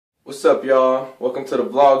What's up, y'all? Welcome to the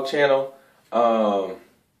vlog channel.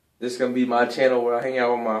 This is gonna be my channel where I hang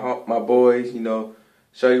out with my boys. You know,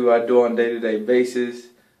 show you what I do on a day-to-day basis.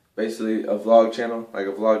 Basically, a vlog channel, like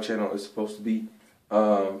a vlog channel is supposed to be.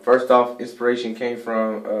 First off, inspiration came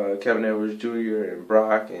from Kevin Edwards Jr. and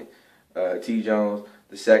Brock and T. Jones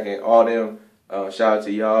the second. All them. Shout out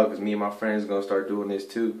to y'all because me and my friends gonna start doing this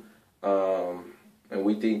too. And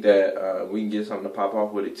we think that we can get something to pop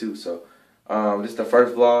off with it too. So. This is the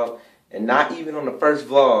first vlog, and not even on the first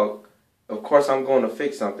vlog, of course I'm going to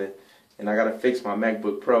fix something, and I gotta fix my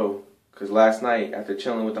MacBook Pro, because last night after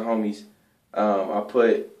chilling with the homies, I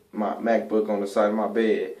put my MacBook on the side of my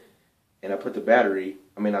bed, and I put the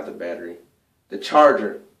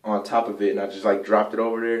charger on top of it, and I just like dropped it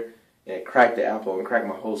over there, and it cracked the Apple and cracked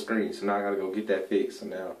my whole screen, so now I gotta go get that fixed. So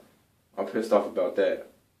now I'm pissed off about that.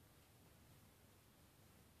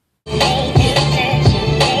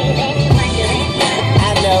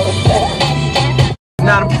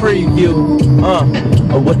 Not a preview,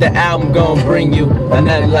 of what the album gon' bring you, or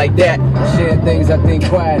nothing like that. Share things I think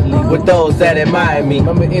quietly with those that admire me.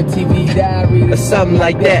 Remember MTV Diary or something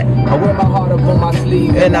like that. I wear my heart up on my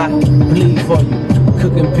sleeve and I bleed for you.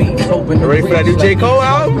 Cooking beats, hoping to ready for that new J. Cole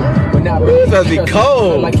album? It's gonna be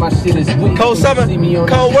cold. Like my shit is weak. Cold summer,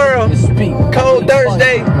 cold world, cold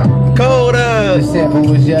Thursday, cold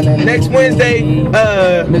next Wednesday,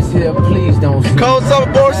 cold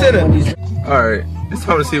summer Born Center. Alright, it's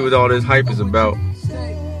time to see what all this hype is about.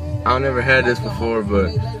 I've never had this before,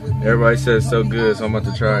 but everybody says it's so good, so I'm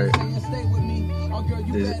about to try it.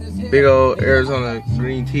 This big old Arizona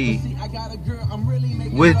green tea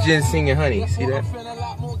with ginseng and honey. See that?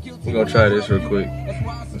 We're gonna try this real quick.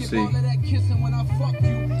 Let's see. I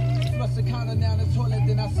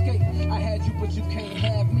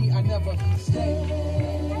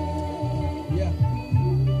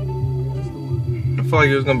feel like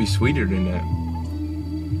it was gonna be sweeter than that.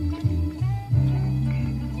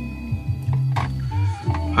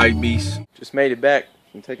 Hype beast. Just made it back.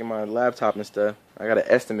 I'm taking my laptop and stuff. I got an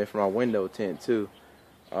estimate for my window tint too.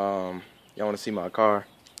 Y'all wanna see my car?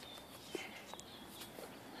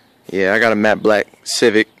 Yeah, I got a matte black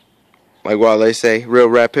Civic. Like Wale say, real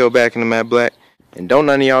rap hill back in the matte black. And don't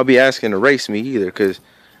none of y'all be asking to race me either, cause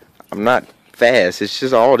I'm not fast. It's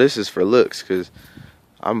just all this is for looks, cause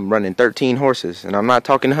I'm running 13 horses, and I'm not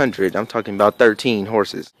talking 100, I'm talking about 13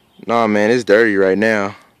 horses. Nah, man, it's dirty right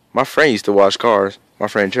now. My friend used to wash cars, my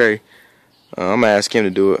friend Trey. I'm gonna ask him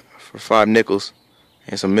to do it for 5 nickels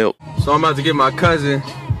and some milk. So I'm about to get my cousin,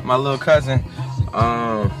 my little cousin.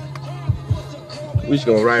 We just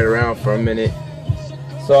gonna ride around for a minute.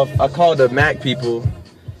 So I called the Mac people,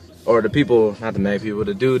 or the people, not the Mac people,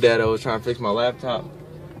 the dude that was trying to fix my laptop,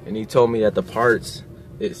 and he told me that the parts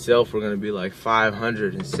itself were gonna be like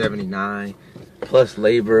 $579 plus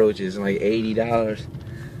labor, which is like $80.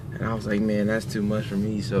 And I was like, man, that's too much for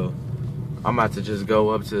me. So I'm about to just go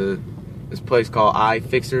up to this place called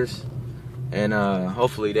iFixers, and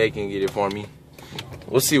hopefully they can get it for me.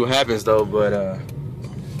 We'll see what happens though. But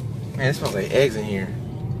man, it smells like eggs in here.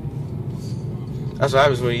 That's what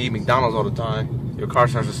happens when you eat McDonald's all the time. Your car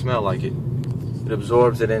starts to smell like it. It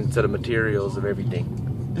absorbs it into the materials of everything.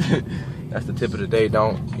 That's the tip of the day.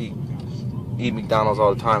 Don't eat McDonald's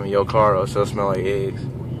all the time in your car, or it'll smell like eggs.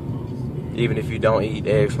 Even if you don't eat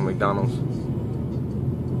eggs from McDonald's.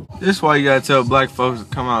 This is why you gotta tell black folks to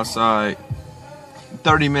come outside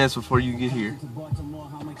 30 minutes before you get here.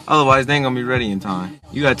 Otherwise, they ain't gonna be ready in time.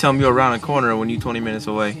 You gotta tell them you're around the corner when you're 20 minutes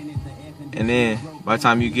away. And then, by the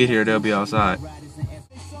time you get here, they'll be outside.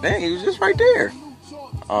 Dang, he was just right there.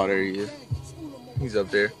 Oh, there he is. He's up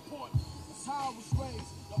there.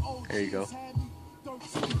 There you go.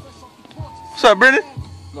 What's up, Brendan?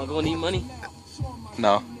 Not gonna need money.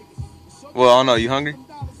 No. Well, I don't know. You hungry?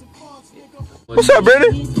 What's up,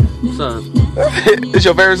 Brendan? What's up? This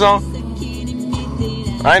your favorite song?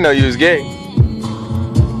 I didn't know you was gay.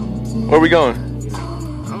 Where we going? I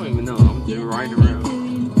don't even know. I'm just riding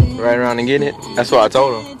around. Riding around and getting it? That's what I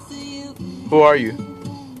told him. Who are you?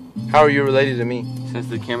 How are you related to me? Since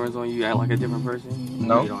the camera's on you, you act like a different person?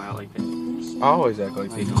 No. You don't act like that. I always act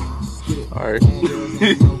like people. Alright.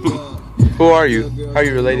 Who are you? How are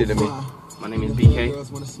you related to me? My name is BK.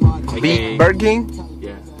 Burger King?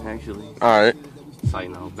 Yeah, actually. Alright.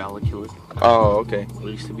 Side note, Ballad Killer. Oh, okay.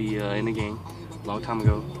 We used to be in the game a long time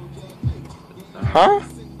ago. Huh?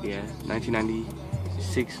 Yeah,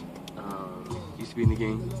 1996. Used to be in the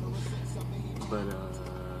game. But,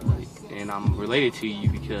 and I'm related to you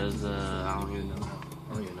because I don't even know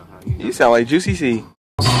how you know. You sound like Juicy C.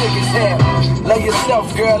 Stick his hair. Lay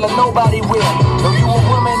yourself, girl, and nobody will. Though you a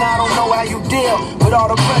woman, I don't know how you deal with all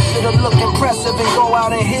the pressure to look impressive and go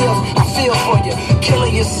out in heels. I feel for you,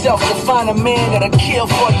 killing yourself to find a man that'll kill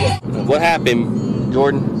for you. What happened,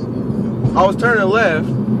 Jordan? I was turning left,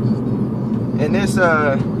 and this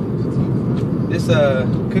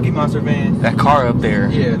Cookie Monster van. That car up there.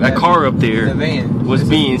 Yeah, that car up there. The van was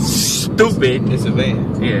being stupid. It's a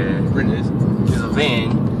van. Yeah. It's a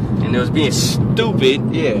van, and it was being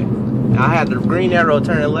stupid. Yeah. I had the green arrow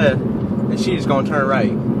turning left, and she just gonna turn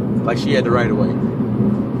right, like she had the right of way.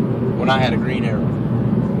 When I had a green arrow.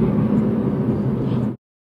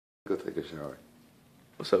 Go take a shower.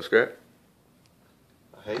 What's up, Scrap?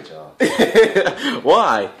 I hate y'all.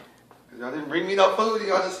 Why? Y'all didn't bring me no food.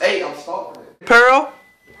 Y'all just ate. I'm starving. Pearl?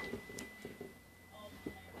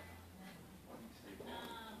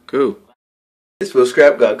 Cool. This little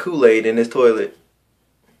Scrap got Kool-Aid in his toilet.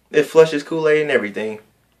 It flushes Kool-Aid and everything.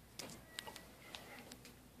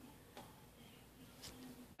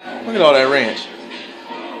 Look at all that ranch.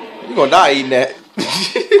 You gonna die eating that.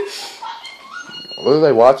 What are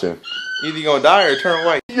they watching? Either you gonna die or turn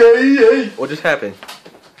white. Yay! What just happened?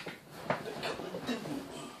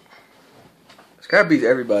 Scrap beats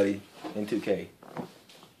everybody in 2K.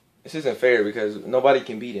 This isn't fair because nobody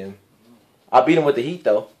can beat him. I beat him with the Heat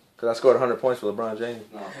though, because I scored 100 points for LeBron James.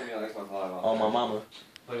 No, put me on Xbox Live. On my mama.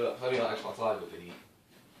 Put me on Xbox Live with the Heat.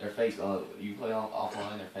 Their face, you play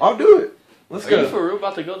offline, their face. I'll do it. Let's Are go. you for real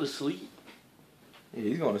about to go to sleep? Yeah,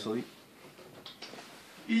 he's going to sleep.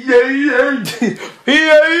 Yay!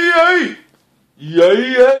 Yay!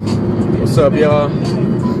 Yay! What's up, y'all?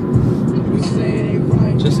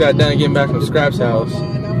 Just got done getting back from Scrap's house.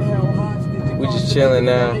 We just chilling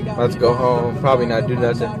now. About to go home. Probably not do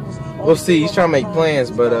nothing. We'll see. He's trying to make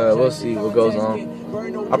plans, but we'll see what goes on.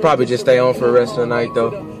 I'll probably just stay on for the rest of the night,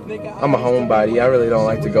 though. I'm a homebody. I really don't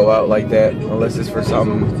like to go out like that unless it's for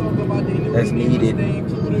something that's needed,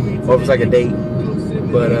 or if it's like a date.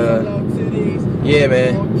 But yeah,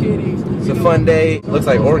 man, it's a fun day. Looks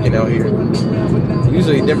like Oregon out here.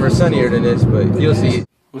 Usually different, sunnier than this, but you'll see.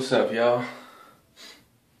 What's up, y'all?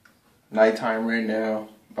 Nighttime right now.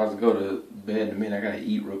 About to go to bed in a minute. I gotta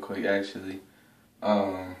eat real quick, actually.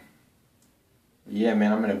 Yeah,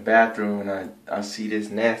 man, I'm in the bathroom and I see this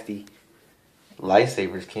nasty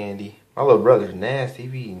Lifesavers candy. My little brother's nasty. He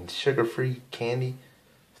be eating sugar-free candy.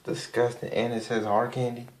 It's disgusting. And it says hard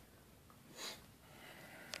candy.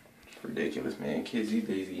 It's ridiculous, man. Kids these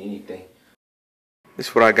days eat anything. This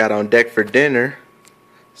is what I got on deck for dinner.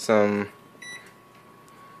 Some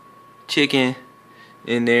chicken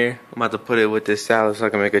in there. I'm about to put it with this salad so I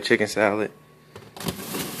can make a chicken salad.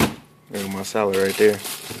 There's my salad right there.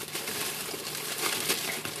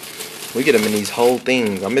 We get them in these whole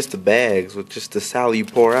things. I miss the bags with just the salad you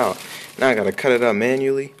pour out. Now I gotta cut it up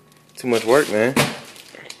manually. Too much work, man.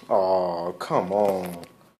 Oh, come on.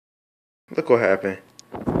 Look what happened.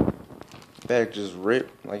 Bag just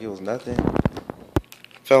ripped like it was nothing.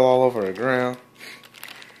 Fell all over the ground.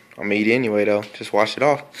 I'm gonna eat it anyway though. Just wash it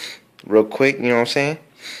off real quick, you know what I'm saying?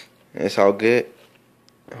 It's all good.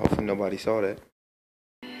 Hopefully nobody saw that.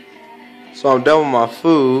 So I'm done with my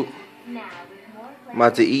food. I'm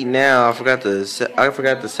about to eat now. I forgot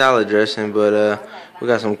the salad dressing, but we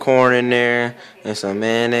got some corn in there and some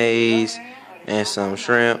mayonnaise and some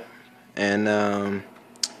shrimp, and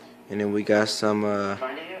then we got some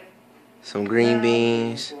green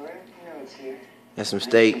beans and some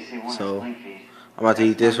steak. So I'm about to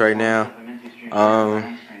eat this right now.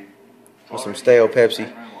 With some stale Pepsi.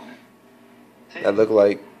 That look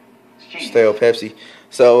like stale Pepsi.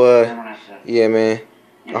 So yeah, man.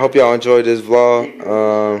 I hope y'all enjoyed this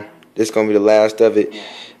vlog. This is gonna be the last of it.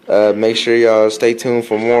 Make sure y'all stay tuned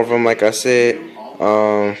for more of them, like I said.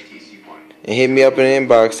 And hit me up in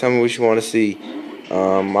the inbox. Tell me what you want to see.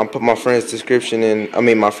 I'll put my friend's description in.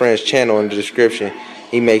 My friend's channel in the description.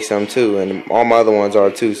 He makes some too, and all my other ones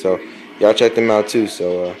are too. So y'all check them out too.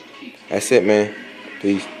 So that's it, man.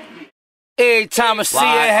 Peace. Every time I see a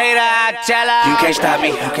hater, I tell her, you can't stop me,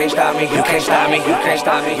 you can't stop me, you can't stop me, you can't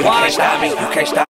stop me, you can't stop me, you can't stop me.